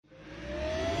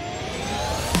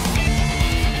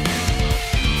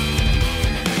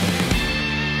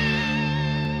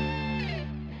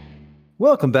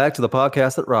Welcome back to the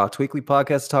podcast that rocked. Weekly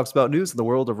podcast that talks about news in the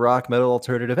world of rock, metal,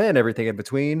 alternative, and everything in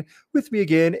between. With me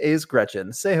again is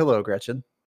Gretchen. Say hello, Gretchen.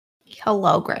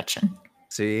 Hello, Gretchen.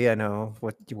 See, I know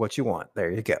what you want. There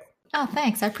you go. Oh,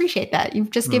 thanks. I appreciate that. You've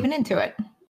just given into it.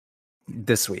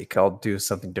 This week. I'll do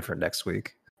something different next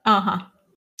week. Uh-huh.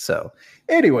 So,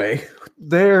 anyway,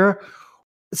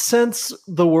 since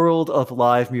the world of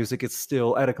live music is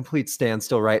still at a complete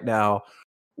standstill right now,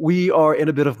 we are in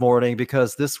a bit of mourning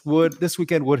because this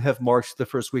weekend would have marked the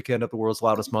first weekend of the world's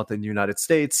loudest month in the United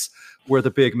States, where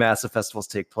the big massive festivals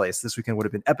take place. This weekend would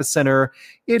have been Epicenter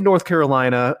in North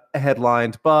Carolina,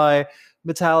 headlined by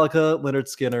Metallica, Lynyrd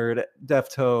Skynyrd,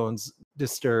 Deftones,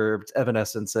 Disturbed,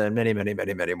 Evanescence, and many, many,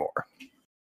 many, many more.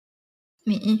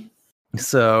 Me.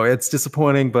 So it's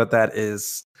disappointing, but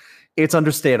it's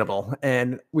understandable.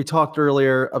 And we talked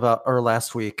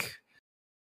last week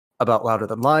about Louder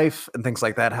Than Life and things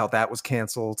like that, how that was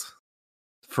canceled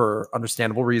for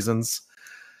understandable reasons.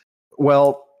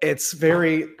 Well, it's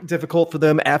very difficult for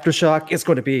them. Aftershock is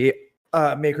going to be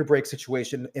a make or break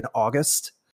situation in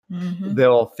August. Mm-hmm.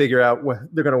 They'll figure out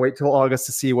they're going to wait till August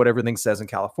to see what everything says in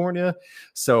California.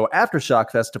 So Aftershock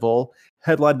Festival,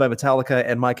 headlined by Metallica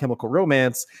and My Chemical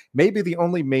Romance, may be the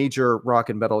only major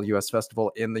rock and metal US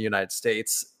festival in the United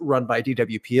States, run by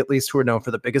DWP at least, who are known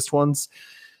for the biggest ones.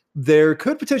 There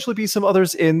could potentially be some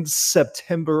others in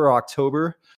September or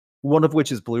October, one of which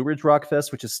is Blue Ridge Rock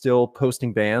Fest, which is still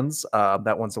posting bands.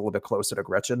 That one's a little bit closer to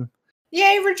Gretchen.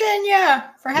 Yay, Virginia,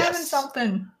 for having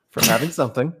something. For having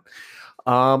something.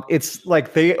 It's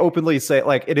like they openly say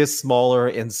like it is smaller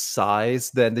in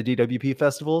size than the DWP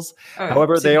festivals.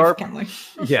 However, they are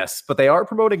yes, but they are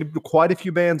promoting quite a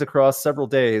few bands across several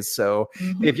days. So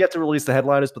they've yet to release the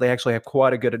headliners, but they actually have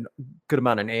quite a good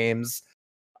amount of names.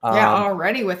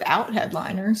 Already without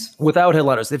headliners. Without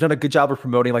headliners. They've done a good job of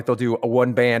promoting, like they'll do a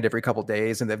one band every couple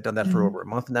days, and they've done that for over a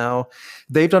month now.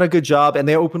 They've done a good job, and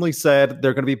they openly said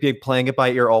they're going to be playing it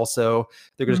by ear also.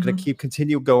 They're just going to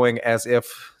continue going as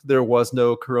if there was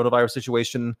no coronavirus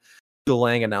situation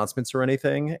delaying announcements or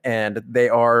anything. And they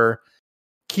are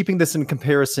keeping this in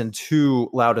comparison to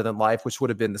Louder Than Life, which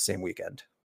would have been the same weekend.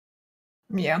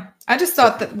 Yeah. I just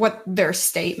thought that what their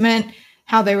statement,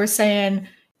 how they were saying,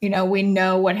 we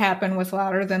know what happened with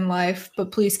Louder Than Life,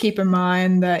 but please keep in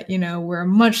mind that, we're a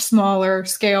much smaller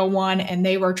scale one, and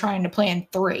they were trying to plan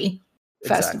 3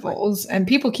 festivals. And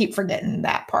people keep forgetting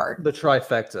that part. The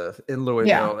trifecta in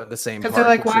Louisville at the same time. Because they're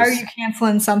like, why are you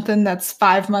canceling something that's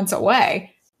 5 months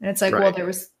away? And it's like, well, there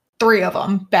was 3 of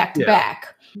them back to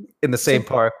back. In the same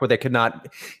park where they could not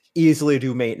easily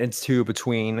do maintenance to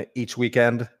between each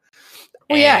weekend.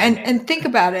 Well, and think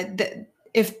about it.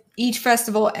 If each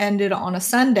festival ended on a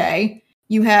Sunday,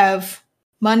 you have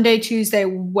Monday, Tuesday,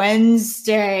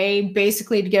 Wednesday,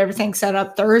 basically to get everything set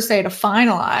up, Thursday to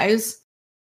finalize.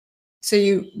 So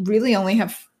you really only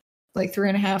have like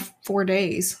 3.5, 4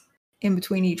 days in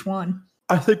between each one.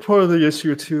 I think part of the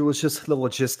issue too was just the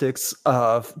logistics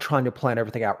of trying to plan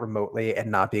everything out remotely and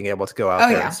not being able to go out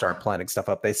there and start planning stuff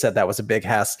up. They said that was a big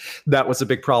that was a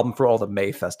big problem for all the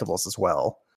May festivals as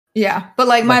well. Yeah, but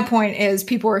my point is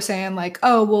people are saying like,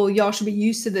 oh, well, y'all should be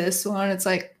used to this one. It's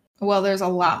like, well, there's a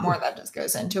lot more that just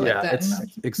goes into it than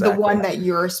the one that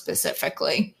you're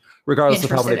specifically regardless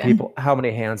of how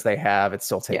many hands they have, it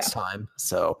still takes time.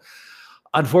 So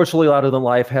unfortunately, Louder Than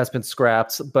Life has been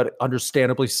scrapped, but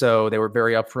understandably so. They were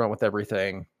very upfront with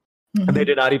everything. And they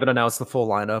did not even announce the full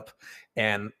lineup.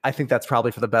 And I think that's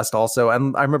probably for the best also.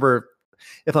 And I remember,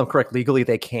 if I'm correct, legally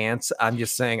they can't. I'm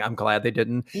just saying I'm glad they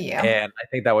didn't. Yeah. And I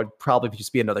think that would probably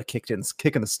just be another kick in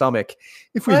the stomach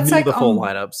if we knew the full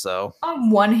lineup. So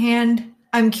on one hand,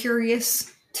 I'm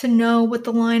curious to know what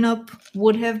the lineup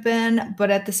would have been, but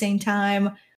at the same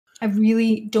time, I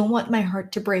really don't want my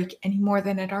heart to break any more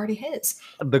than it already is.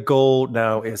 The goal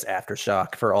now is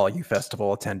Aftershock for all you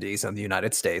festival attendees in the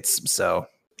United States. So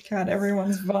God,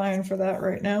 everyone's vying for that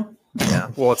right now.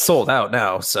 Yeah, well, it's sold out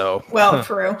now, so... Well,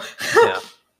 true.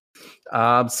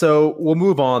 So we'll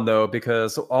move on, though,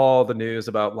 because all the news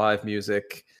about live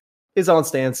music is on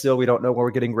standstill. We don't know when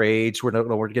we're getting Rage. We don't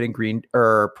know when we're getting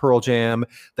Pearl Jam,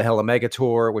 the Hella Mega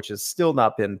Tour, which has still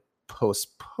not been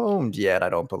postponed yet, I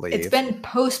don't believe. It's been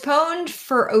postponed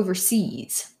for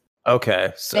overseas.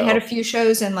 Okay, so... They had a few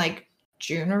shows in,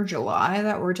 June or July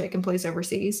that were taking place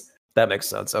overseas. That makes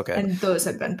sense. Okay. And those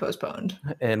have been postponed.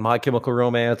 And My Chemical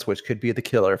Romance, which could be the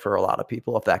killer for a lot of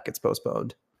people if that gets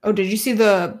postponed. Oh, did you see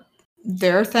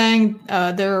their thing?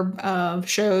 Their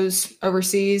shows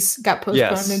overseas got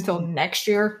postponed until next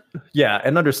year. Yeah.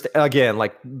 And again,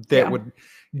 that would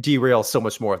derail so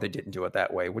much more if they didn't do it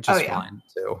that way, which is fine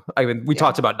too. I mean, we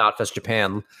talked about Knotfest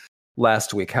Japan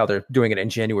last week, how they're doing it in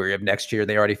January of next year.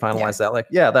 They already finalized that. Like,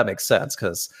 yeah, that makes sense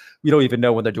because we don't even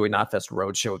know when they're doing Knotfest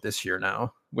Roadshow this year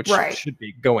now, which should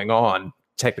be going on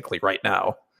technically right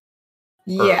now.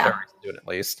 Yeah. Or doing at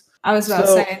least. I was about to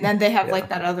say, and then they have like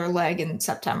that other leg in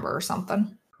September or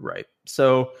something. Right.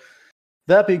 So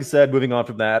that being said, moving on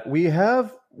from that, we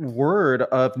have word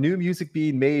of new music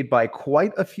being made by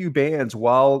quite a few bands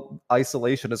while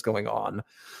isolation is going on.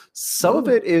 Some of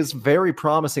it is very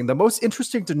promising. The most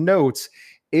interesting to note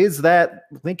is that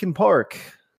Linkin Park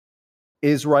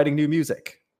is writing new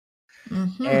music.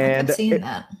 And I've seen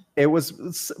that. It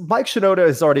was Mike Shinoda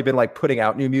has already been like putting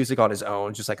out new music on his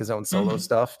own, just like his own solo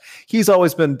stuff. He's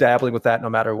always been dabbling with that no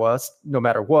matter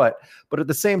what. But at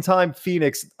the same time,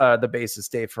 Phoenix, the bassist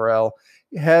Dave Farrell,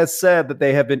 has said that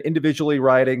they have been individually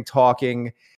writing,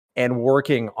 talking, and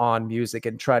working on music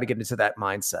and trying to get into that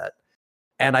mindset.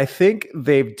 And I think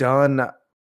they've done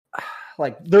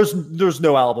like there's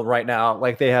no album right now.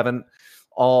 Like they haven't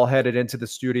all headed into the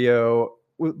studio,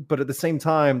 but at the same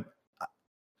time,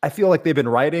 I feel like they've been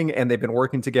writing and they've been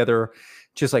working together,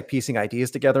 just like piecing ideas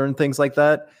together and things like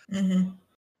that.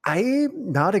 I'm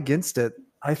not against it.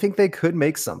 I think they could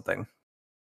make something.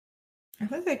 I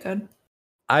think they could.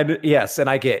 Yes, and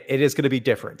I get it is going to be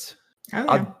different.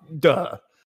 Duh.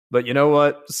 But you know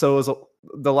what? So is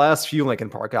the last few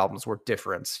Linkin Park albums were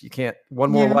different. You can't.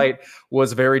 One More Light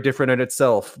was very different in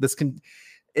itself. This can,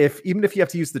 even if you have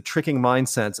to use the tricking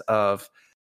mindset of,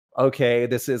 okay,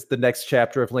 this is the next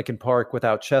chapter of Linkin Park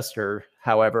without Chester.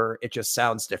 However, it just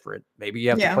sounds different. Maybe you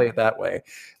have to play it that way. At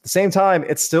the same time,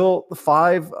 it's still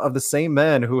 5 of the same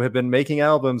men who have been making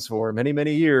albums for many,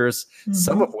 many years.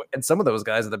 Some of those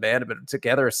guys in the band have been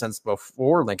together since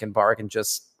before Linkin Park and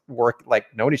just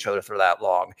known each other for that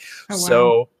long.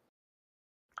 So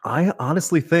I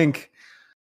honestly think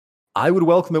I would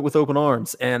welcome it with open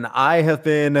arms. And I have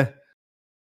been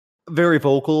very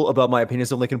vocal about my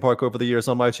opinions of Linkin Park over the years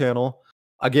on my channel.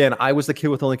 Again, I was the kid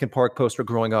with the Linkin Park poster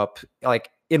growing up, like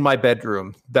in my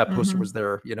bedroom. That poster was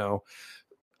there,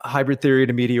 Hybrid Theory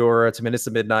to Meteora to Minutes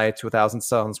to Midnight to 1,000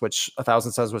 Suns, which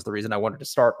 1,000 Suns was the reason I wanted to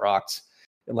start Rocked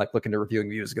and like look into reviewing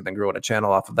music and then growing a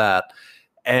channel off of that.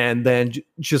 And then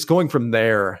just going from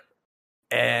there.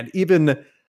 And even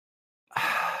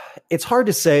it's hard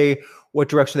to say what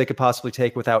direction they could possibly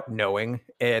take without knowing,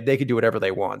 and they could do whatever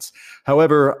they want.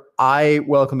 However, I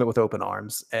welcome it with open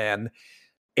arms. And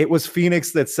it was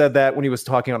Phoenix that said that when he was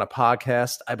talking on a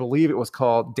podcast. I believe it was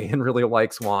called Dan Really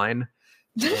Likes Wine.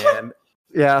 And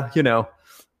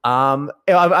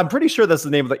I'm pretty sure that's the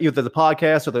name of either the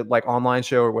podcast or the like online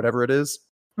show or whatever it is.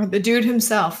 Or the dude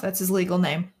himself. That's his legal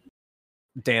name.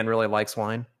 Dan Really Likes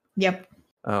Wine? Yep.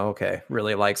 Oh, okay.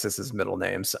 Really Likes is his middle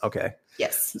names. Okay.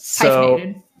 Yes. So,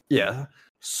 hyphenated. Yeah.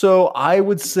 So I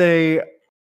would say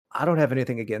I don't have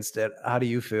anything against it. How do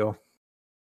you feel?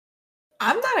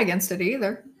 I'm not against it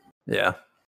either. Yeah.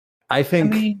 I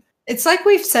mean, it's like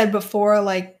we've said before,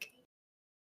 like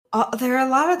there are a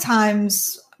lot of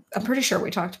times, I'm pretty sure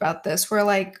we talked about this, where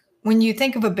like when you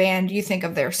think of a band, you think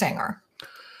of their singer.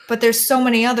 But there's so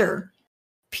many other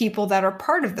people that are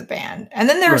part of the band. And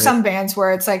then there are some bands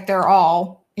where it's like they're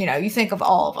all, you think of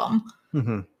all of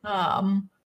them.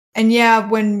 And yeah,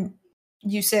 when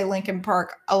you say Linkin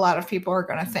Park, a lot of people are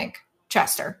going to think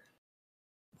Chester.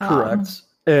 Correct.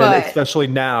 And especially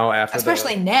now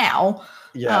now.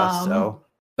 Yeah.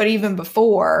 But even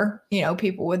before,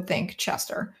 people would think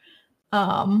Chester.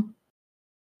 But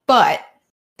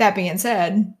that being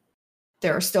said,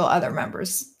 there are still other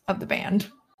members of the band.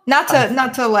 Not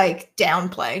to like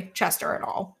downplay Chester at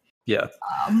all. Yeah.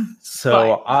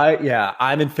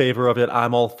 I'm in favor of it.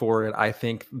 I'm all for it. I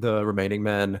think the remaining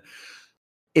men,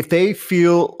 if they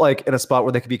feel like in a spot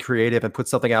where they could be creative and put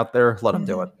something out there, let them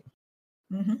do it.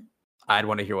 I'd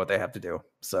want to hear what they have to do.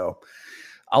 So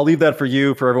I'll leave that for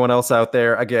you, for everyone else out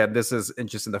there. Again, this is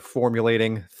just in the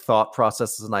formulating thought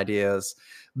processes and ideas.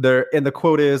 And the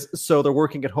quote is, so they're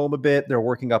working at home a bit. They're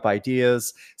working up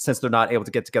ideas since they're not able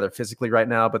to get together physically right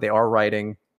now, but they are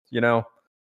writing,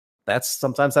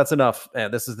 sometimes that's enough.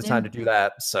 And this is the time to do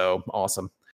that. So awesome.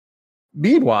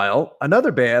 Meanwhile,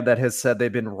 another band that has said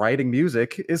they've been writing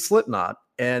music is Slipknot.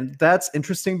 And that's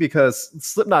interesting because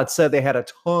Slipknot said they had a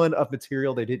ton of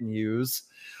material they didn't use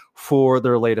for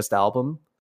their latest album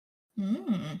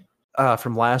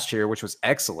from last year, which was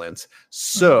excellent.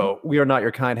 So We Are Not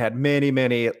Your Kind had many,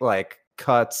 many like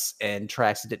cuts and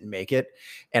tracks that didn't make it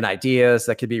and ideas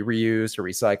that could be reused or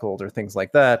recycled or things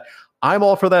like that. I'm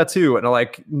all for that too. And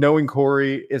like knowing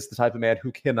Corey is the type of man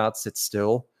who cannot sit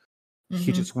still.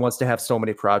 He just wants to have so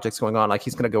many projects going on. Like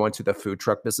he's going to go into the food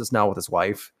truck business now with his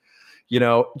wife,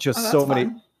 so many.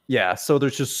 Fun. Yeah. So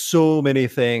there's just so many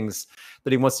things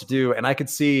that he wants to do. And I could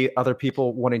see other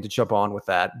people wanting to jump on with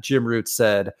that. Jim Root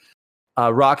said,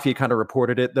 Rockfeed kind of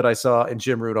reported it that I saw, and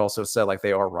Jim Root also said like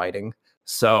they are writing.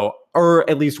 So, or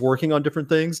at least working on different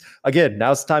things. Again,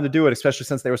 now's the time to do it, especially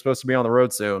since they were supposed to be on the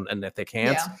road soon. And if they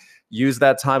can't, use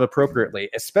that time appropriately,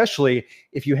 especially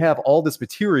if you have all this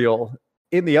material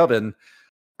in the oven,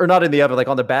 or not in the oven, like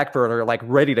on the back burner, like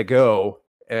ready to go.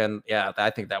 And yeah, I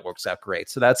think that works out great.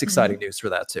 So that's exciting news for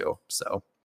that too. So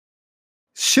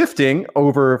shifting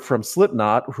over from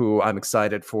Slipknot, who I'm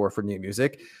excited for new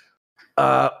music,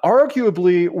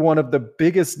 arguably one of the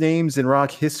biggest names in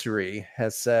rock history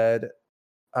has said,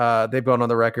 they've gone on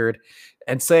the record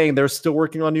and saying they're still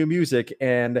working on new music.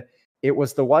 And it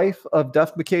was the wife of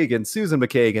Duff McKagan, Susan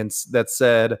McKagan, that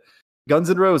said Guns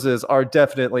N' Roses are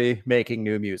definitely making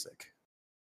new music.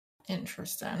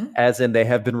 Interesting. As in they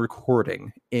have been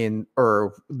recording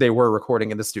they were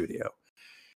recording in the studio.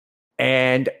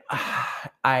 And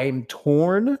I'm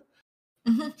torn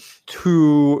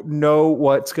to know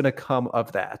what's going to come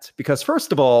of that. Because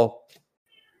first of all,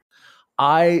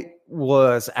 I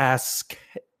was asked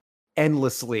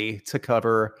endlessly to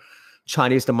cover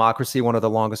Chinese Democracy, one of the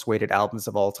longest waited albums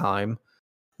of all time.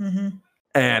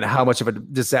 And how much of a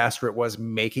disaster it was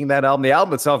making that album. The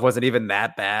album itself wasn't even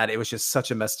that bad. It was just such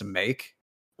a mess to make.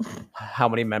 How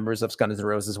many members of Guns N'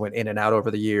 Roses went in and out over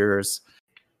the years.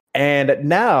 And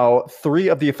now 3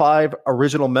 of the 5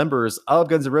 original members of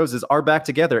Guns N' Roses are back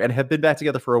together and have been back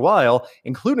together for a while,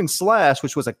 including Slash,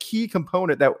 which was a key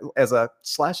component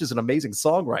Slash is an amazing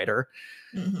songwriter.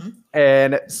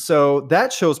 And so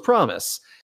that shows promise.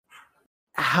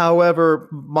 However,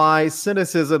 my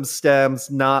cynicism stems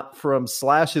not from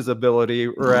Slash's ability,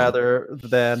 rather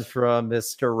than from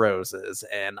Mr. Rose's.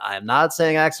 And I'm not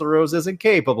saying Axl Rose isn't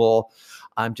capable.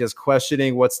 I'm just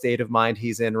questioning what state of mind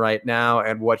he's in right now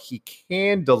and what he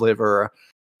can deliver.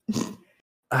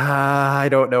 I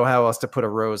don't know how else to put a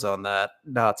rose on that,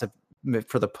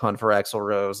 for the pun for Axl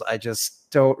Rose. I just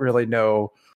don't really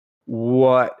know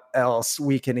what else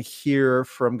we can hear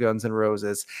from Guns N'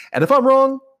 Roses. And if I'm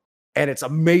wrong, and it's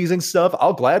amazing stuff,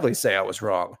 I'll gladly say I was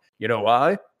wrong. You know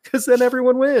why? Because then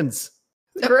everyone wins.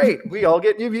 Great. We all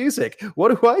get new music.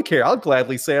 What do I care? I'll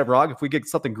gladly say I'm wrong if we get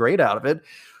something great out of it.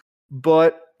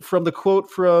 But from the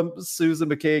quote from Susan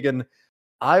McKagan,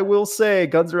 I will say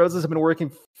Guns N' Roses have been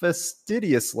working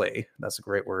fastidiously, that's a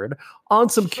great word, on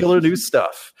some killer new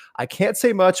stuff. I can't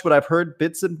say much, but I've heard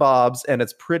bits and bobs, and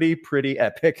it's pretty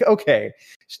epic. Okay.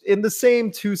 In the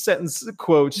same 2-sentence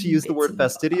quote, she used the word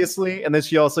fastidiously, and then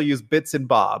she also used bits and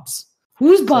bobs.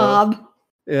 Who's Bob?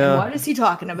 Yeah. And what is he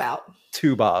talking about?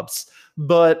 2 Bobs.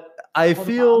 But I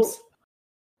feel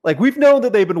like we've known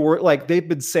that they've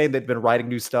been saying they've been writing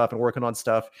new stuff and working on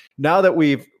stuff. Now that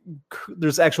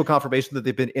there's actual confirmation that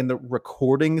they've been in the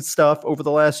recording stuff over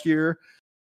the last year.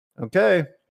 Okay.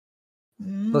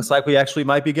 Looks like we actually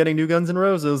might be getting new Guns N'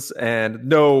 Roses, and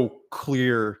no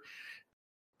clear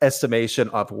estimation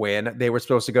of when. They were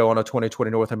supposed to go on a 2020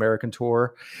 North American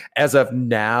tour. As of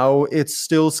now, it's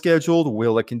still scheduled.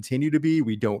 Will it continue to be?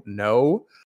 We don't know.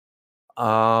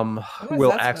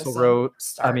 Will Axl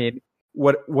Rose? I mean,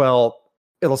 what? Well,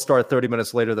 it'll start 30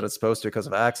 minutes later than it's supposed to because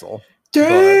of Axl.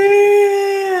 Damn!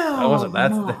 That wasn't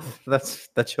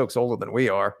that joke's older than we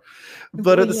are.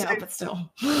 But at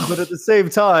the same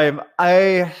time,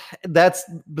 that's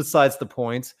besides the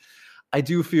point. I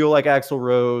do feel like Axl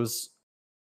Rose,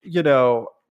 I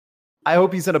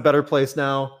hope he's in a better place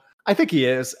now. I think he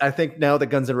is. I think now that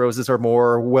Guns N' Roses are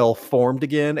more well formed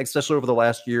again, especially over the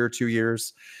last year, 2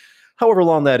 years, however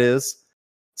long that is,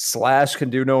 Slash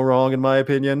can do no wrong, in my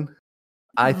opinion.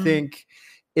 I think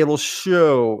it'll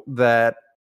show that.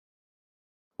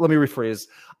 Let me rephrase.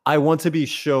 I want to be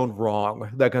shown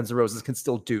wrong that Guns N' Roses can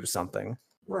still do something.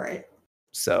 Right.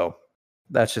 So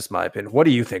that's just my opinion. What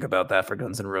do you think about that for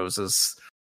Guns N' Roses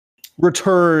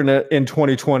return in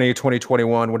 2020,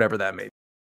 2021, whatever that may be?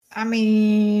 I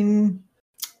mean,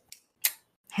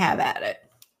 have at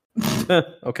it.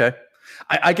 Okay.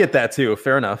 I get that too.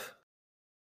 Fair enough.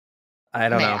 I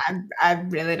don't know. I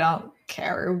really don't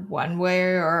care one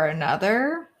way or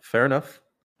another. Fair enough.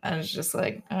 I was just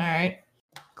like, all right,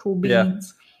 cool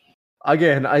beans. Yeah.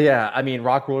 Again, I mean,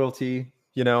 rock royalty,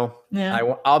 Yeah.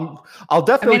 I'll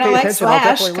definitely pay attention. Slash,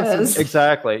 I'll definitely listen.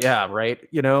 Exactly. Yeah. Right.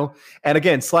 And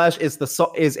again, Slash is a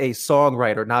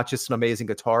songwriter, not just an amazing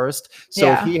guitarist.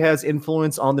 So if he has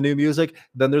influence on the new music,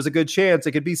 then there's a good chance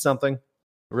it could be something. It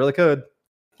really could.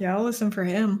 Yeah, I'll listen for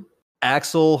him.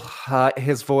 Axl,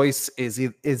 his voice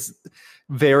is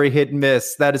very hit and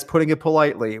miss. That is putting it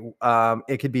politely.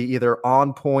 It could be either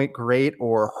on point, great,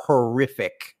 or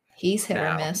horrific. He's hit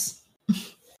or miss.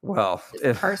 Well,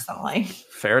 personally.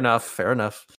 Fair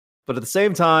enough. But at the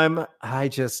same time,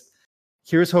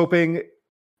 here's hoping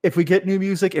if we get new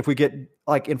music, if we get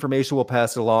like information, we'll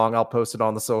pass it along. I'll post it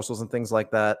on the socials and things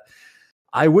like that.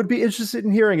 I would be interested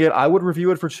in hearing it. I would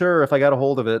review it for sure if I got a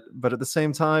hold of it. But at the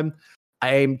same time,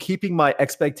 I'm keeping my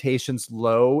expectations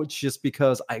low just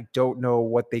because I don't know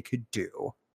what they could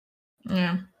do.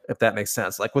 Yeah. If that makes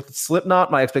sense. Like with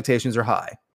Slipknot, my expectations are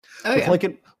high. Oh,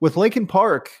 with Linkin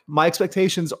Park, my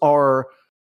expectations are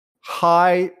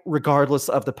high regardless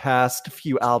of the past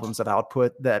few albums of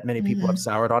output that many people have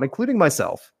soured on, including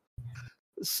myself.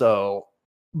 So,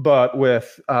 but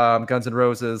with Guns N'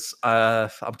 Roses, I'm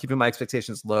keeping my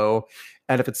expectations low.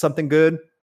 And if it's something good,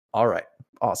 all right,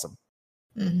 awesome.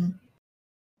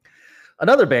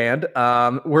 Another band,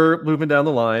 we're moving down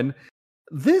the line.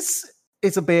 This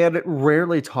is a band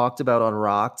rarely talked about on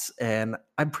Rocked, and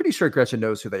I'm pretty sure Gretchen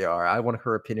knows who they are. I want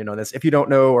her opinion on this. If you don't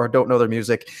know or don't know their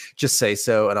music, just say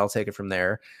so, and I'll take it from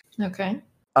there. Okay.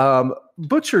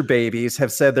 Butcher Babies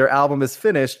have said their album is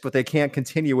finished, but they can't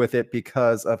continue with it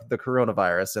because of the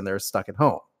coronavirus, and they're stuck at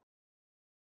home.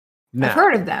 Now, I've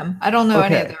heard of them. I don't know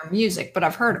any of their music, but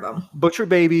I've heard of them. Butcher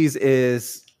Babies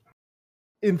is,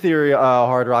 in theory, a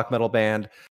hard rock metal band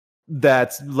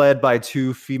that's led by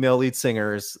two female lead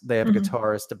singers. They have a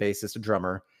guitarist, a bassist, a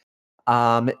drummer.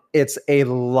 It's a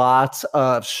lot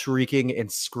of shrieking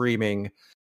and screaming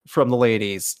from the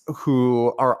ladies,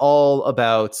 who are all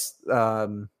about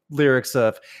lyrics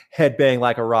of headbang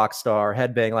like a rock star,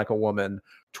 headbang like a woman,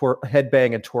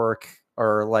 headbang and twerk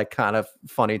are like kind of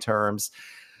funny terms.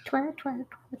 Twerk, twerk,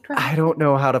 twerk, twerk. I don't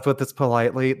know how to put this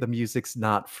politely. The music's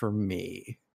not for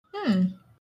me.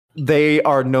 They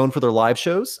are known for their live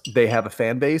shows. They have a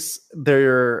fan base.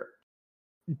 They're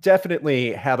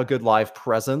definitely have a good live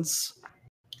presence.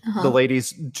 The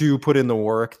ladies do put in the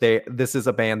work. This is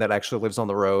a band that actually lives on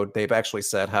the road. They've actually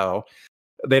said how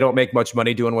they don't make much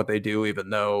money doing what they do, even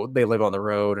though they live on the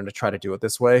road, and to try to do it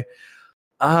this way.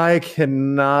 I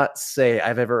cannot say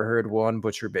I've ever heard one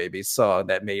Butcher Babies song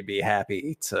that made me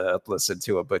happy to listen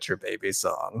to a Butcher Babies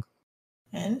song.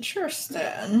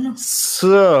 Interesting.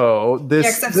 So this,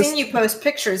 because I've seen you post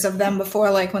pictures of them before,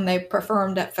 like when they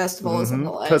performed at festivals and the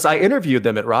like. Because I interviewed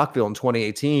them at Rockville in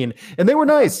 2018, and they were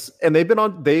nice. And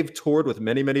they've toured with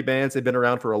many, many bands. They've been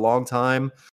around for a long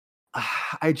time.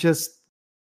 It's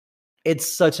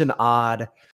such an odd.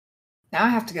 Now I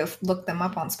have to go look them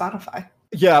up on Spotify.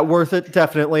 Yeah, worth it,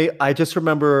 definitely. I just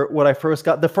remember when I first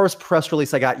got the first press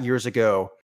release I got years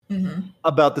ago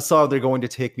about the song "They're Going to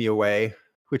Take Me Away,"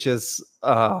 which is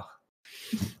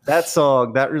that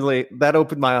song that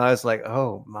opened my eyes like,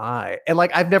 oh my. And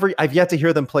like I've yet to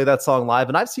hear them play that song live,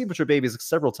 and I've seen Butcher Babies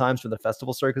several times from the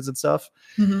festival circuits and stuff.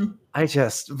 I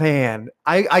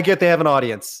get they have an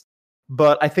audience,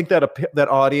 but I think that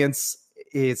audience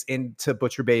is into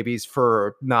Butcher Babies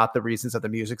for not the reasons of the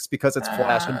music. It's because it's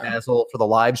flash and dazzle for the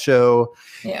live show.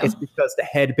 It's because the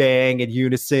headbang and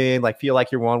unison, like feel like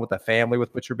you're one with a family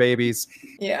with Butcher Babies.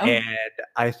 And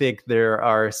I think there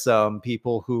are some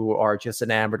people who are just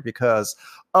enamored because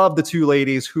of the two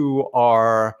ladies who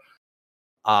are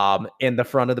in the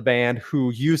front of the band,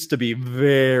 who used to be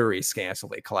very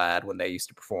scantily clad when they used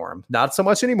to perform. Not so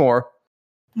much anymore.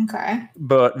 Okay.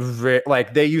 But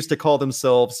like they used to call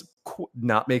themselves,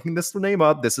 not making this name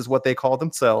up, this is what they call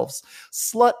themselves,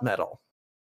 slut metal.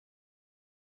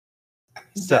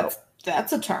 So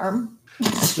that's a term.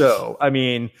 So I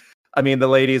mean the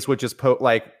ladies would just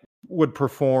would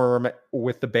perform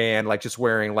with the band, like just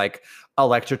wearing like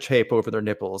electric tape over their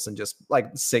nipples and just like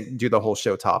do the whole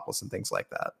show topless and things like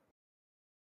that.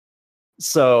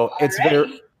 So it's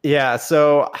very. Yeah,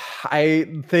 so I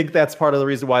think that's part of the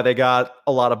reason why they got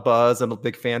a lot of buzz and a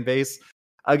big fan base.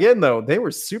 Again, though, they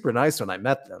were super nice when I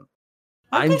met them.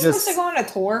 Aren't they supposed to go on a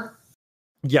tour?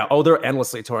 Yeah, they're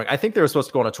endlessly touring. I think they were supposed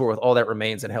to go on a tour with All That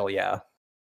Remains and Hell Yeah.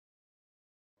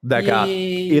 That got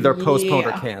either postponed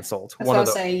or canceled. One of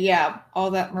those. All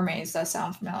That Remains does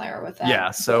sound familiar with that. Yeah,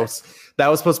 so that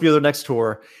was supposed to be their next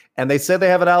tour. And they said they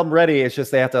have an album ready. It's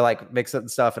just they have to like mix it and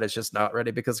stuff, and it's just not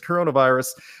ready because coronavirus.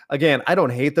 Again, I don't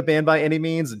hate the band by any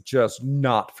means, just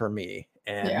not for me.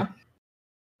 And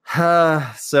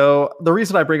so the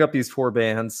reason I bring up these four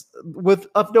bands with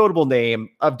a notable name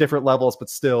of different levels, but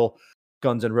still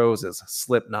Guns N' Roses,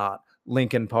 Slipknot,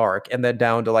 Linkin Park, and then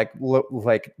down to like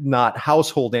not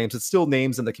household names. It's still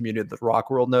names in the community that the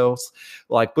rock world knows,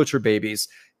 like Butcher Babies.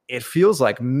 It feels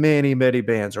like many, many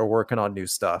bands are working on new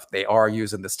stuff. They are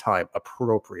using this time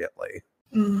appropriately,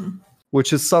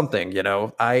 which is something,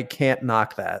 I can't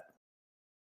knock that.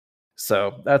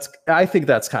 So I think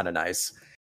that's kind of nice.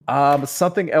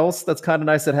 Something else that's kind of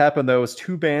nice that happened though is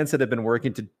two bands that have been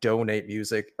working to donate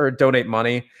music or donate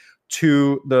money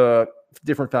to the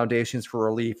different foundations for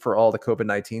relief for all the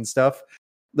COVID-19 stuff.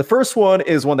 The first one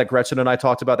is one that Gretchen and I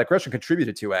talked about, that Gretchen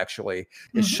contributed to, actually,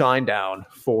 is Shinedown,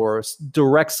 for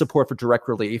direct support for direct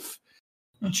relief,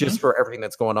 just for everything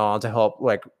that's going on, to help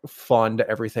like fund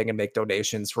everything and make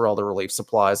donations for all the relief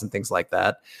supplies and things like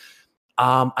that.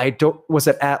 Was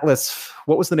it Atlas?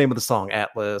 What was the name of the song?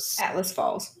 Atlas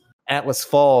Falls. Atlas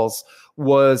Falls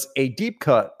was a deep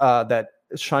cut that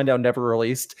Shinedown never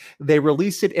released. They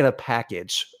released it in a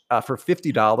package for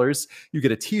 $50. You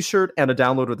get a t-shirt and a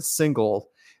download with a single,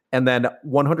 and then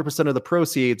 100% of the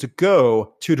proceeds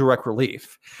go to direct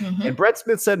relief. And Brett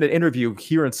Smith said in an interview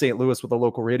here in St. Louis with a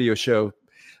local radio show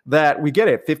that we get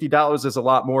it. $50 is a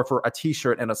lot more for a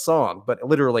t-shirt and a song, but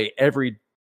literally every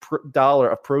dollar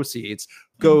of proceeds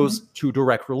goes to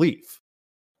direct relief.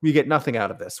 We get nothing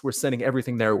out of this. We're sending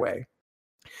everything their way.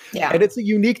 Yeah. And it's a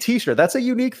unique t-shirt. That's a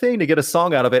unique thing to get a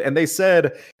song out of it. And they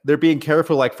said they're being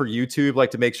careful, like for YouTube,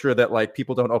 like to make sure that like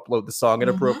people don't upload the song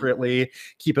inappropriately,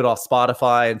 keep it off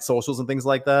Spotify and socials and things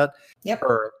like that. Yep.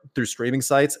 Or through streaming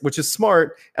sites, which is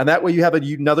smart. And that way you have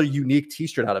another unique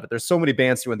t-shirt out of it. There's so many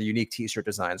bands doing the unique t-shirt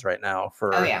designs right now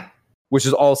for, which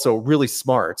is also really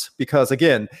smart, because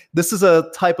again, this is a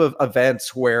type of event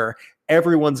where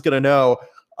everyone's going to know,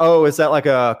 oh, is that like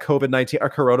a COVID-19 or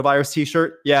coronavirus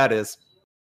t-shirt? Yeah, it is.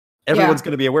 Everyone's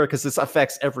going to be aware because this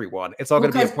affects everyone. It's all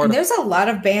going to be a part of it. There's a lot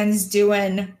of bands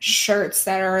doing shirts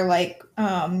that are like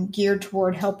geared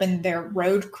toward helping their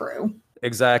road crew.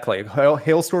 Exactly.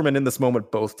 Hailstorm and In This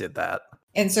Moment both did that.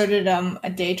 And so did A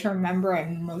Day to Remember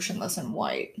and Motionless in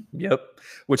White. Yep.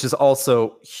 Which is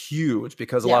also huge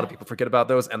because a lot of people forget about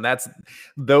those. And that's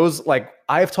those, like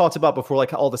I've talked about before,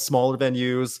 like all the smaller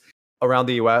venues around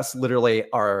the US literally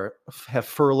have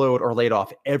furloughed or laid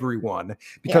off everyone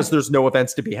because there's no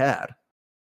events to be had.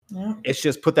 Yeah. It's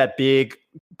just put that big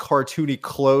cartoony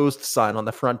closed sign on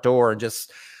the front door and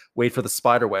just wait for the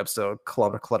spider webs to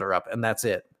clutter up. And that's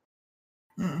it.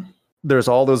 There's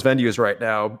all those venues right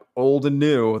now, old and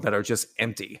new, that are just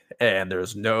empty and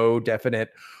there's no definite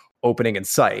opening in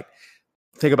sight.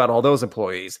 Think about all those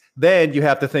employees. Then you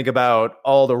have to think about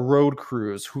all the road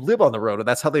crews who live on the road, and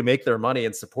that's how they make their money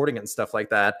and supporting it and stuff like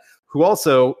that, who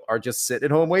also are just sitting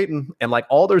at home waiting, and like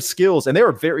all their skills, and they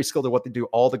are very skilled at what they do.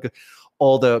 All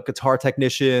the guitar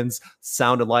technicians,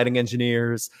 sound and lighting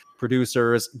engineers,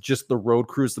 producers, just the road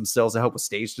crews themselves that help with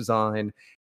stage design.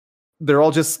 They're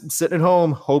all just sitting at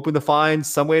home hoping to find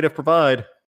some way to provide,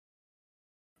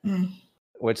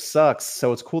 which sucks.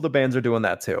 So it's cool the bands are doing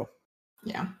that too.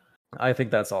 Yeah. I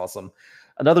think that's awesome.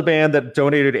 Another band that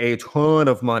donated a ton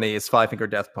of money is Five Finger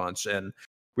Death Punch. And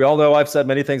we all know I've said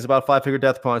many things about Five Finger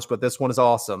Death Punch, but this one is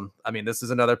awesome. I mean, this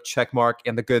is another check mark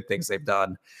in the good things they've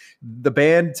done. The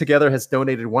band together has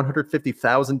donated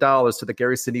 $150,000 to the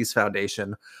Gary Sinise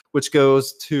Foundation, which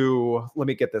goes to, let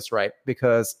me get this right,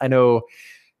 because I know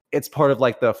it's part of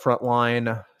like the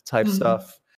frontline type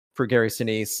stuff for Gary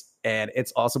Sinise. And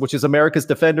it's awesome, which is America's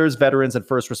Defenders, Veterans, and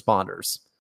First Responders.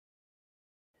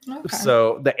 Okay.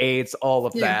 So the AIDS, all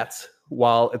of that,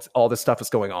 while it's all this stuff is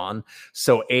going on.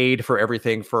 So aid for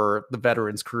everything for the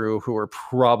veterans crew who are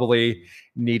probably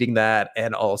needing that,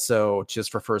 and also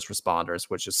just for first responders,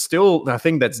 which is still a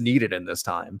thing that's needed in this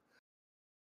time.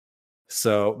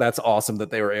 So that's awesome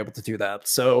that they were able to do that.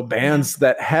 So bands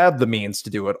that have the means to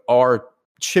do it are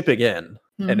chipping in.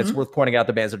 And it's worth pointing out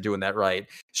the bands are doing that right.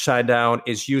 Shinedown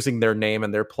is using their name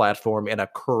and their platform in a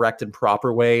correct and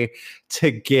proper way to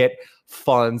get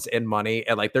funds and money.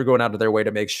 And like they're going out of their way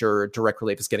to make sure Direct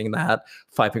Relief is getting that.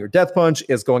 Five Finger Death Punch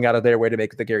is going out of their way to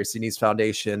make the Gary Sinise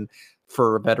Foundation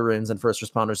for veterans and first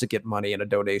responders to get money and a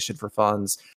donation for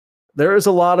funds. There's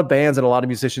a lot of bands and a lot of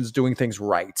musicians doing things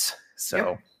right.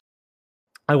 So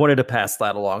I wanted to pass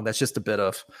that along. That's just a bit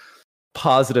of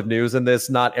positive news in this.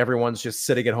 Not everyone's just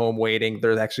sitting at home waiting.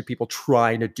 There's actually people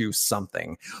trying to do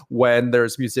something. When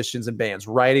there's musicians and bands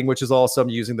writing, which is awesome,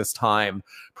 using this time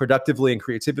productively and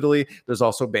creatively, there's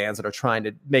also bands that are trying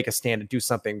to make a stand and do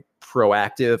something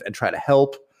proactive and try to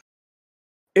help.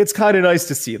 It's kind of nice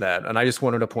to see that, and I just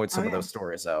wanted to point some of those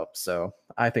stories out. So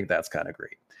I think that's kind of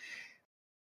great.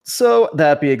 So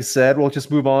that being said, we'll just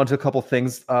move on to a couple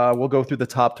things. We'll go through the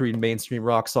top 3 mainstream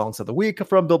rock songs of the week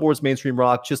from Billboard's Mainstream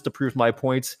Rock, just to prove my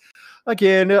point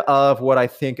again of what I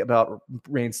think about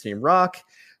mainstream rock.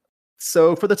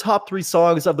 So for the top 3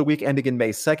 songs of the week ending in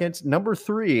May 2nd, number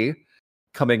 3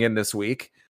 coming in this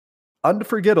week,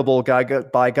 Unforgettable by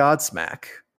Godsmack.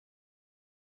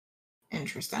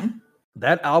 Interesting.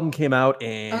 That album came out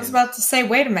in... I was about to say,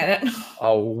 wait a minute.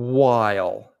 A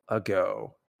while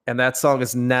ago. And that song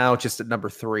is now just at number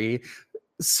 3.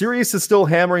 Sirius XM is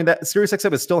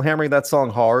still hammering that song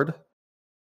hard.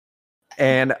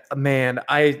 And man,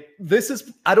 I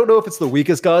don't know if it's the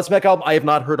weakest Godsmack album. I have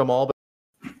not heard them all, but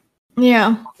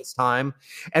yeah, this time,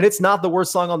 and it's not the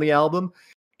worst song on the album.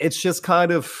 It's just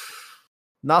kind of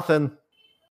nothing.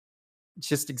 It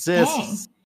just exists. Dang.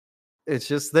 It's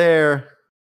just there.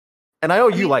 And I know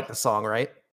you like the song,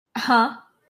 right? Huh?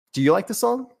 Do you like the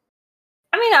song?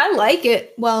 I mean, I like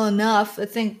it well enough. I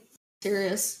think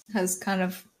Sirius has kind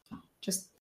of just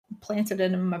planted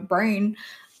it in my brain.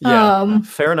 Yeah,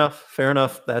 fair enough.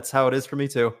 That's how it is for me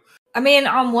too. I mean,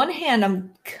 on one hand,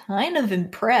 I'm kind of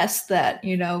impressed that,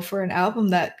 for an album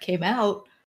that came out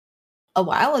a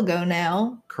while ago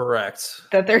now. Correct.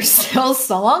 That there's still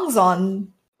songs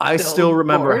on. I still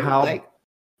remember how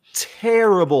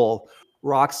terrible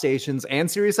rock stations and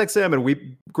SiriusXM,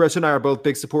 and Gretchen and I are both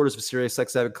big supporters of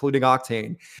SiriusXM, including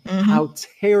Octane, how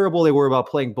terrible they were about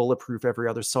playing Bulletproof every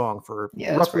other song for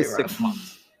roughly 6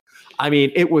 months. I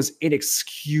mean, it was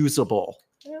inexcusable.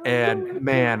 And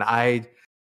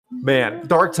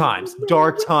dark times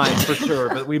for sure,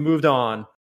 but we moved on.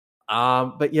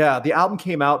 But yeah, the album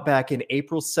came out back in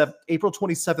April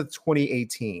 27th,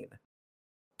 2018.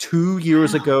 2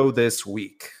 years ago this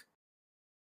week.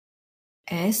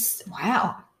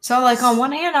 Wow. So on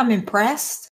one hand, I'm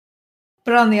impressed,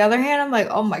 but on the other hand, I'm like,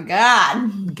 oh my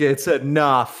God. It's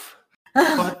enough.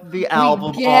 Put the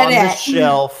album on the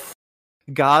shelf.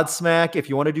 Godsmack, if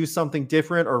you want to do something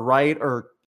different or right, or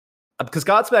because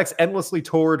Godsmack's endlessly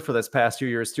toured for this past 2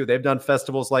 years too. They've done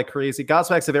festivals like crazy.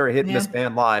 Godsmack's a very hit and miss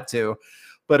band live too.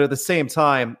 But at the same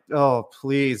time, oh,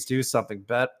 please do something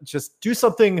better. Just do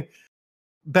something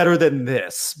better than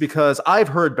this, because I've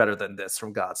heard better than this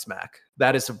from Godsmack.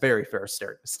 That is a very fair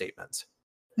statement.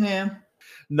 Yeah.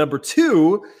 Number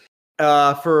 2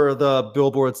 for the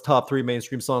Billboard's top 3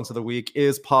 mainstream songs of the week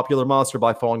is Popular Monster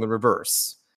by Falling in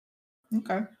Reverse.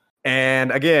 Okay.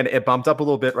 And again, it bumped up a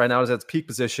little bit. Right now it's at its peak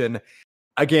position.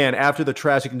 Again, after the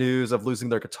tragic news of losing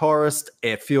their guitarist,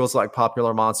 it feels like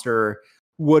Popular Monster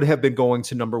would have been going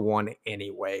to number 1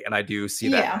 anyway. And I do see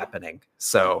that happening.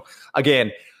 So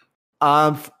again,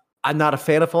 I'm not a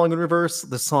fan of Falling in Reverse.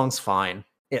 The song's fine.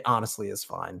 It honestly is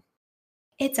fine.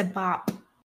 It's a bop.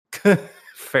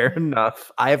 Fair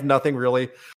enough. I have nothing really.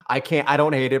 I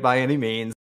don't hate it by any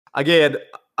means. Again,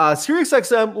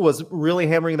 SiriusXM was really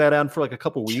hammering that down for a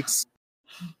couple weeks,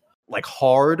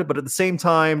 hard. But at the same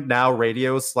time, now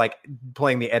radio's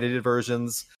playing the edited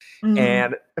versions.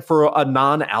 And for a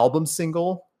non-album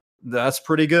single, that's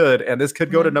pretty good. And this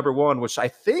could go to number 1, which I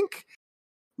think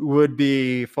would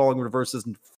be Falling in Reverse's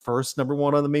first number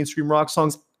 1 on the mainstream rock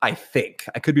songs. I think.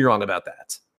 I could be wrong about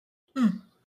that.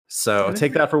 So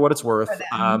take that for what it's worth.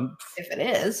 If it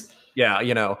is.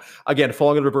 Yeah, again,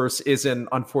 Falling in Reverse is in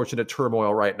unfortunate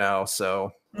turmoil right now.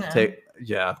 So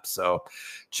so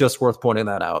just worth pointing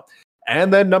that out.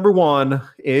 And then number 1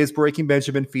 is Breaking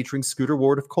Benjamin featuring Scooter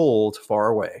Ward of Cold, Far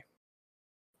Away.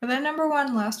 Were they number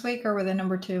 1 last week, or were they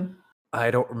number 2?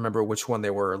 I don't remember which one they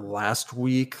were last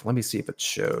week. Let me see if it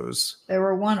shows. They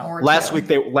were 1 or last 2. week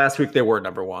they were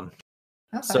number 1.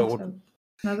 Okay, so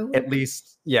another week. At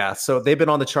least, yeah. So they've been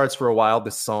on the charts for a while.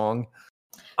 This song.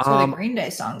 So the Green Day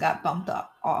song got bumped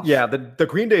off. Yeah, the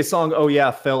Green Day song,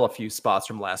 fell a few spots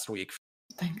from last week.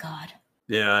 Thank God.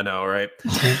 Yeah, I know, right?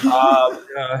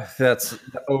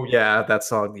 That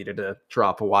song needed to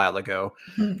drop a while ago.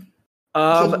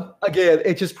 Again,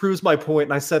 it just proves my point,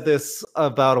 and I said this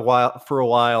for a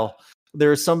while.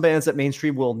 There are some bands that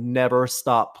mainstream will never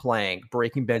stop playing.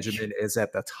 Breaking Benjamin is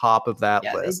at the top of that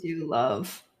list. They do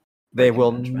love. They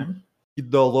will. Benjamin.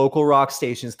 The local rock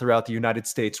stations throughout the United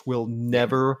States will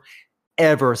never,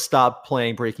 ever stop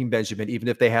playing Breaking Benjamin, even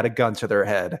if they had a gun to their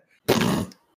head.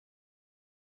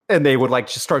 And they would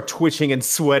just start twitching and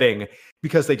sweating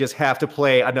because they just have to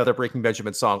play another Breaking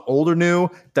Benjamin song. Old or new,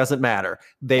 doesn't matter.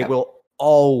 They will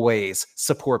always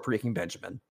support Breaking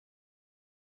Benjamin.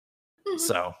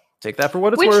 So take that for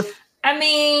what it's worth. I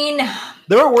mean,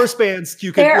 there are worse bands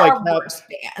you could worse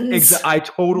bands. I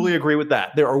totally agree with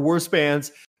that. There are worse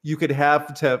bands you could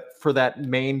have for that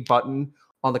main button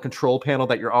on the control panel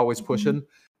that you're always pushing.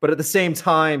 But at the same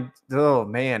time, oh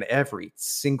man, every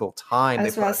single time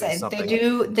that's what I say.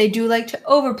 They do like to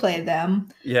overplay them.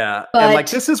 Yeah, and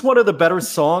this is one of the better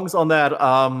songs on that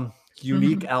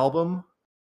unique album.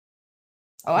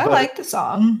 Oh, I like the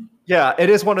song. Yeah, it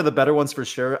is one of the better ones for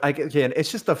sure. Again,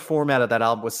 it's just the format of that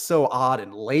album was so odd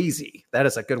and lazy. That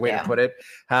is a good way to put it.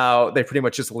 How they pretty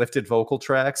much just lifted vocal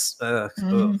tracks. That's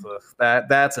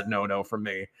a no-no for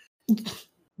me.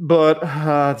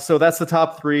 But so that's the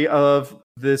top 3 of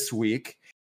this week.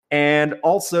 And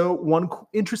also one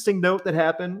interesting note that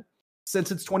happened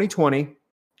since it's 2020,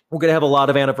 we're going to have a lot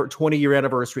of 20-year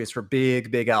anniversaries for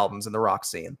big albums in the rock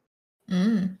scene.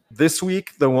 This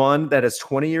week, the one that is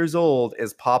 20 years old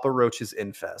is Papa Roach's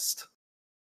Infest.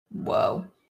 Whoa.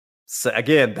 So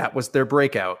again, that was their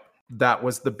breakout. That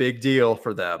was the big deal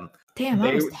for them. Damn,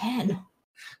 I was 10.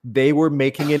 They were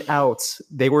making it out.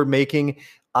 They were making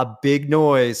a big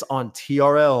noise on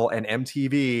TRL and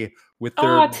MTV with their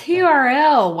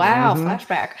TRL. Wow,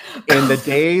 flashback. In the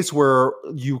days where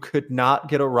you could not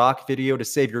get a rock video to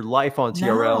save your life on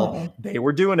TRL, they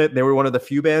were doing it. They were one of the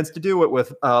few bands to do it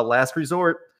with Last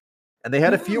Resort. And they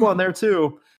had a few on there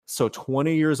too. So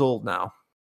 20 years old now.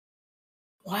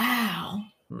 Wow.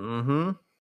 Mm-hmm.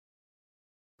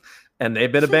 And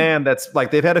they've been a band that's like,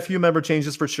 they've had a few member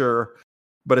changes for sure.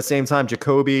 But at the same time,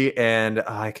 Jacoby and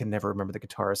I can never remember the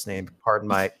guitarist's name. Pardon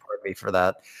me for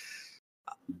that.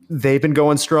 They've been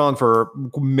going strong for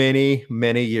many,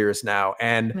 many years now.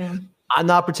 And I'm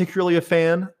not particularly a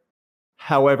fan.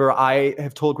 However, I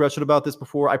have told Gretchen about this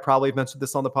before. I probably have mentioned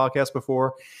this on the podcast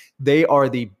before. They are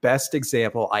the best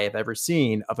example I have ever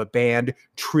seen of a band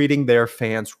treating their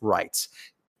fans right.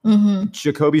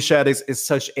 Jacoby Shaddix is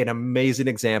such an amazing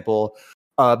example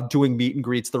of doing meet and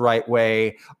greets the right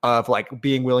way, of like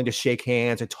being willing to shake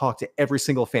hands and talk to every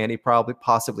single fan he probably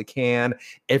possibly can,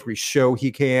 every show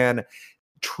he can,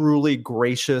 truly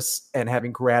gracious and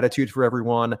having gratitude for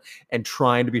everyone and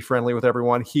trying to be friendly with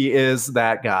everyone. He is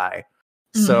that guy.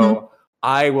 So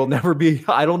I will never be,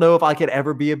 I don't know if I could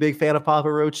ever be a big fan of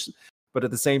Papa Roach, but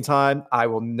at the same time, I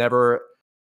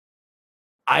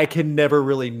can never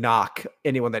really knock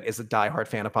anyone that is a diehard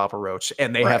fan of Papa Roach.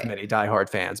 And they have many diehard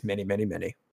fans, many, many,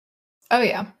 many. Oh,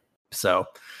 yeah. So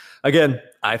again,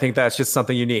 I think that's just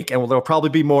something unique. And there'll probably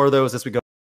be more of those as we go.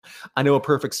 I know A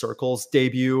Perfect Circle's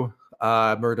debut,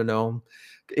 Murder Gnome,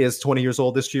 is 20 years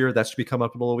old this year. That should be coming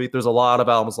up in a little week. There's a lot of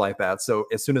albums like that. So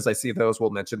as soon as I see those, we'll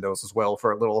mention those as well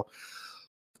for a little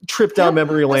trip down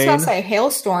memory lane. I was going to say,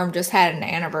 Hailstorm just had an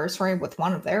anniversary with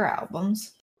one of their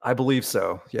albums. I believe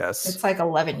so, yes. It's like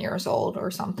 11 years old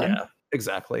or something. Yeah,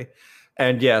 exactly.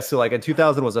 And yeah, so like in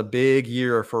 2000 was a big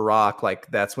year for rock. Like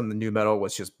that's when the new metal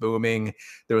was just booming.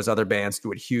 There was other bands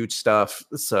doing huge stuff.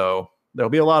 So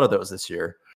there'll be a lot of those this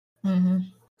year.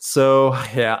 So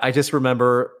yeah, I just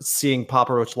remember seeing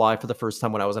Papa Roach live for the first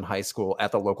time when I was in high school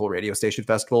at the local radio station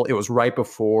festival. It was right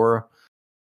before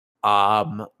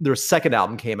their second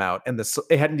album came out, and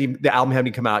the album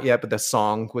hadn't come out yet, but the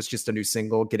song was just a new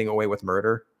single, Getting Away with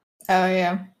Murder. Oh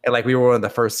yeah. And like we were one of the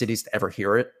first cities to ever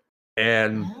hear it.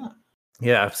 And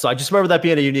yeah, so I just remember that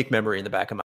being a unique memory in the back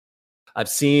of my mind. I've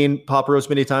seen Papa Roach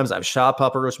many times. I've shot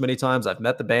Papa Roach many times. I've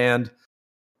met the band.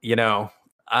 You know,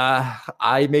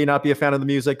 I may not be a fan of the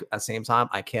music. At the same time,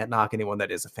 I can't knock anyone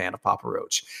that is a fan of Papa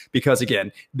Roach because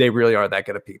again, they really are that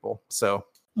good of people. So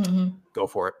go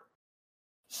for it.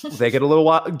 They get a little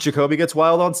wild. Jacoby gets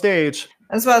wild on stage.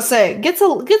 I was about to say, gets a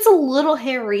little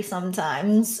hairy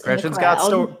sometimes. Gretchen's got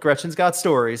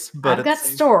stories, but I've got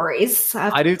stories.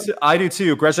 I do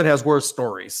too. Gretchen has worse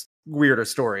stories, weirder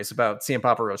stories about seeing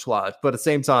Papa Roach live. But at the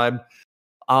same time,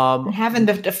 having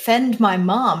to defend my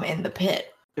mom in the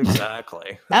pit.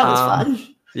 Exactly. That was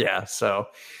fun. Yeah. So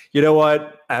you know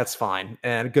what? That's fine.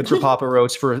 And good for Papa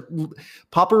Roach.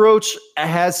 Papa Roach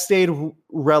has stayed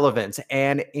relevant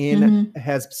and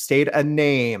has stayed a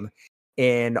name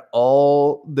in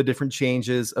all the different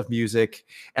changes of music.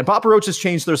 And Papa Roach has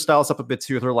changed their styles up a bit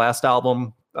too. Their last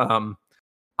album,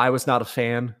 I was not a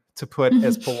fan, to put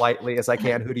as politely as I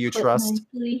can. Who do you trust?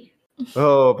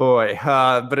 Oh boy.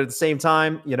 But at the same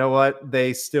time, you know what?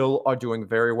 They still are doing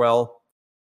very well.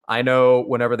 I know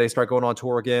whenever they start going on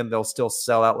tour again, they'll still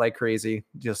sell out like crazy.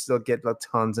 They'll get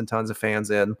tons and tons of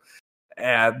fans in.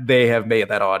 And they have made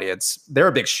that audience. They're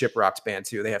a big Shiprocked band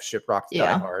too. They have Shiprocked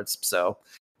diehards. So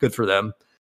good for them.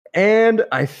 And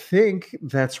I think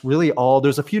that's really all.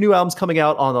 There's a few new albums coming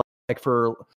out on like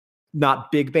for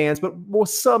not big bands, but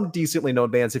some decently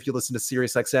known bands. If you listen to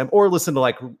Sirius XM or listen to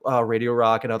like Radio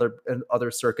Rock and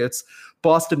other circuits,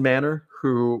 Boston Manor,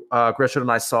 who Gretchen and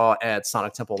I saw at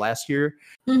Sonic Temple last year.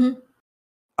 And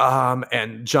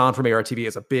John from ARTV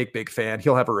is a big fan.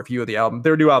 He'll have a review of the album.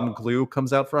 Their new album Glue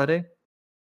comes out Friday.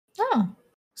 Oh.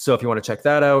 So if you want to check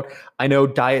that out, I know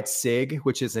Diet Sig,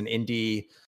 which is an indie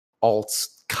alt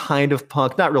kind of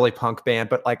punk, not really punk band,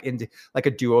 but like indie, like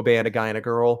a duo band, a guy and a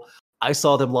girl. I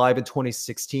saw them live in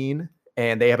 2016,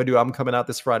 and they have a new album coming out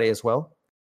this Friday as well.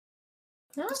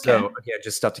 Okay. So again,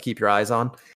 just stuff to keep your eyes on.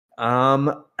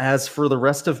 As for the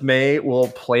rest of May, we'll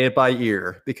play it by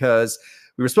ear because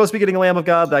we were supposed to be getting Lamb of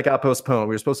God. That got postponed.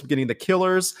 We were supposed to be getting The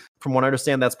Killers. From what I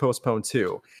understand, that's postponed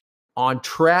too. On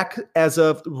track as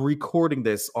of recording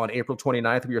this on April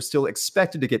 29th, we are still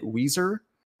expected to get Weezer,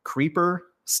 Creeper,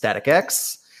 Static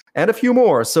X, and a few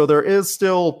more. So there is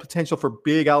still potential for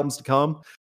big albums to come,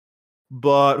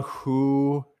 but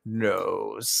who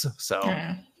knows? So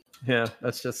yeah,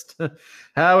 that's just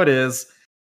how it is.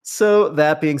 So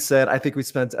that being said, I think we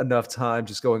spent enough time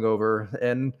just going over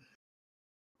and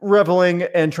reveling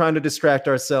and trying to distract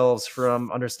ourselves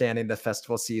from understanding the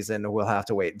festival season. We'll have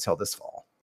to wait until this fall.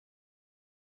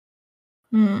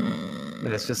 And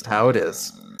it's just how it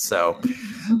is. So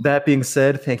that being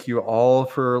said, thank you all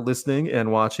for listening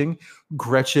and watching.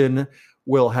 Gretchen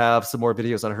will have some more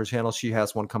videos on her channel. She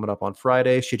has one coming up on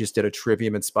Friday. She just did a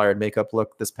Trivium inspired makeup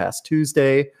look this past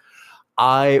Tuesday.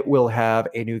 I will have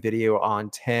a new video on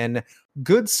 10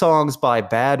 good songs by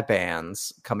bad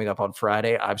bands coming up on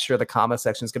Friday. I'm sure the comment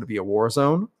section is going to be a war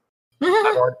zone.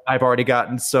 I've already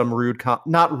gotten some rude,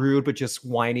 not rude, but just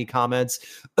whiny comments.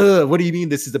 What do you mean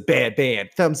this is a bad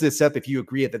band? Thumbs this up if you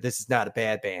agree that this is not a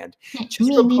bad band.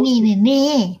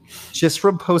 Just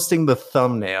from posting the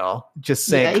thumbnail, just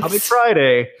saying coming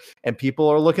Friday, and people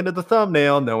are looking at the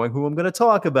thumbnail, knowing who I'm going to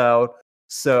talk about.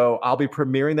 So I'll be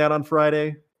premiering that on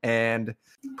Friday. And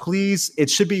please, it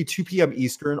should be 2 p.m.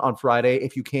 Eastern on Friday.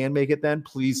 If you can make it then,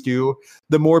 please do.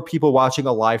 The more people watching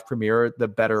a live premiere, the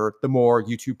better, the more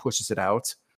YouTube pushes it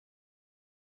out.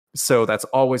 So that's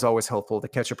always, always helpful to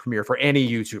catch a premiere for any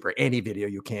YouTuber, any video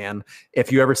you can.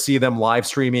 If you ever see them live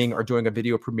streaming or doing a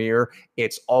video premiere,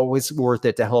 it's always worth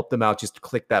it to help them out. Just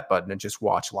click that button and just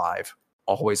watch live.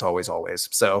 Always, always, always.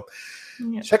 So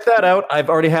check that out. I've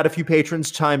already had a few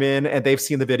patrons chime in and they've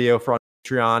seen the video from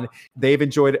Patreon. They've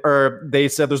enjoyed it, or they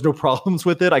said there's no problems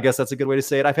with it. I guess that's a good way to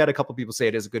say it. I've had a couple people say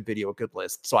it is a good video, a good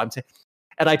list. So and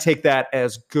I take that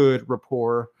as good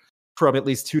rapport from at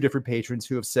least 2 different patrons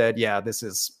who have said, yeah, this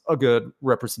is a good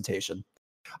representation.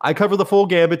 I cover the full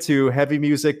gambit too. Heavy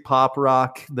music, pop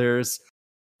rock.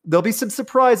 There'll be some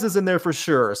surprises in there for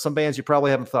sure. Some bands you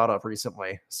probably haven't thought of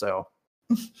recently. So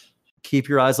keep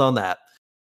your eyes on that.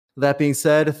 That being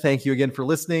said, thank you again for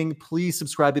listening. Please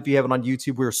subscribe if you haven't on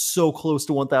YouTube. We're so close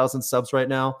to 1,000 subs right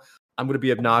now. I'm going to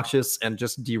be obnoxious and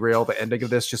just derail the ending of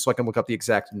this just so I can look up the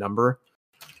exact number.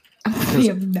 I'm going to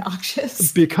be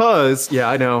obnoxious. Because, yeah,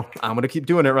 I know. I'm going to keep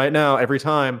doing it right now every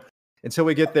time until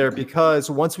we get there. Because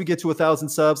once we get to 1,000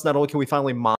 subs, not only can we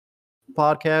finally monitor the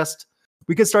podcast,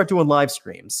 we can start doing live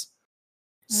streams.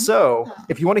 So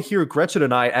if you want to hear Gretchen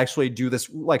and I actually do this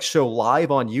like show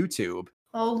live on YouTube.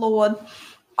 Oh, Lord.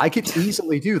 I could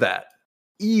easily do that.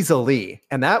 Easily.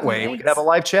 And that way we could have a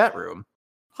live chat room.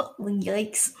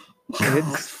 Yikes.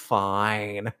 It's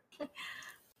fine.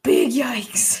 Big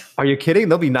yikes. Are you kidding?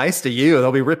 They'll be nice to you.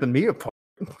 They'll be ripping me apart.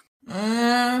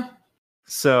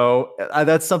 So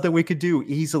that's something we could do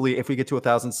easily if we get to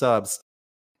 1,000 subs.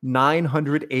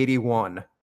 981.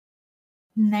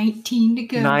 19 to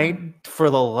go. For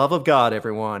the love of God,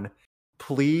 everyone.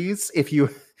 Please, if you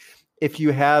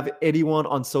have anyone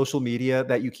on social media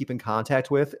that you keep in contact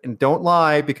with, and don't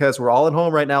lie because we're all at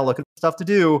home right now looking for stuff to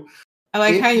do. I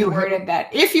like how you worded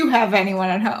that. If you have anyone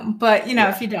at home, but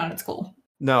if you don't, it's cool.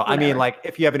 No, whatever. I mean, like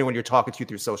if you have anyone you're talking to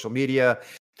through social media,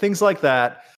 things like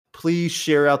that, please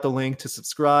share out the link to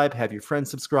subscribe, have your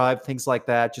friends subscribe, things like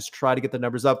that. Just try to get the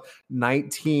numbers up.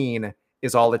 19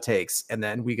 is all it takes. And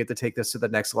then we get to take this to the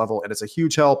next level. And it's a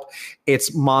huge help.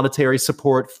 It's monetary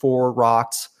support for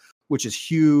Rocked, which is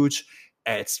huge.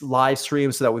 It's live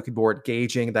stream so that we can be more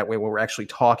engaging. That way, when we're actually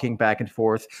talking back and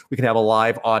forth, we can have a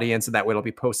live audience, and that way it'll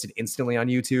be posted instantly on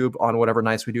YouTube on whatever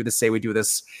nights we do this. Say we do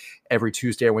this every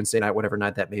Tuesday or Wednesday night, whatever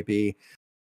night that may be.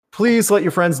 Please let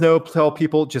your friends know. Tell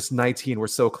people. Just 19. We're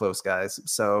so close, guys.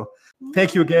 So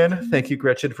thank you again. Thank you,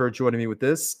 Gretchen, for joining me with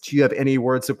this. Do you have any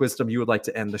words of wisdom you would like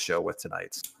to end the show with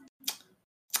tonight?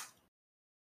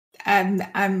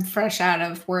 I'm fresh out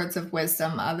of words of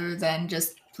wisdom other than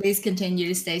just please continue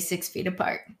to stay 6 feet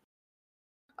apart.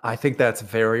 I think that's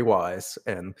very wise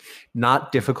and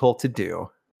not difficult to do.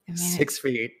 6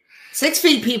 feet. 6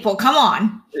 feet, people. Come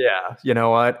on. Yeah. You know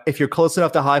what? If you're close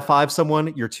enough to high five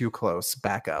someone, you're too close.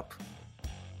 Back up.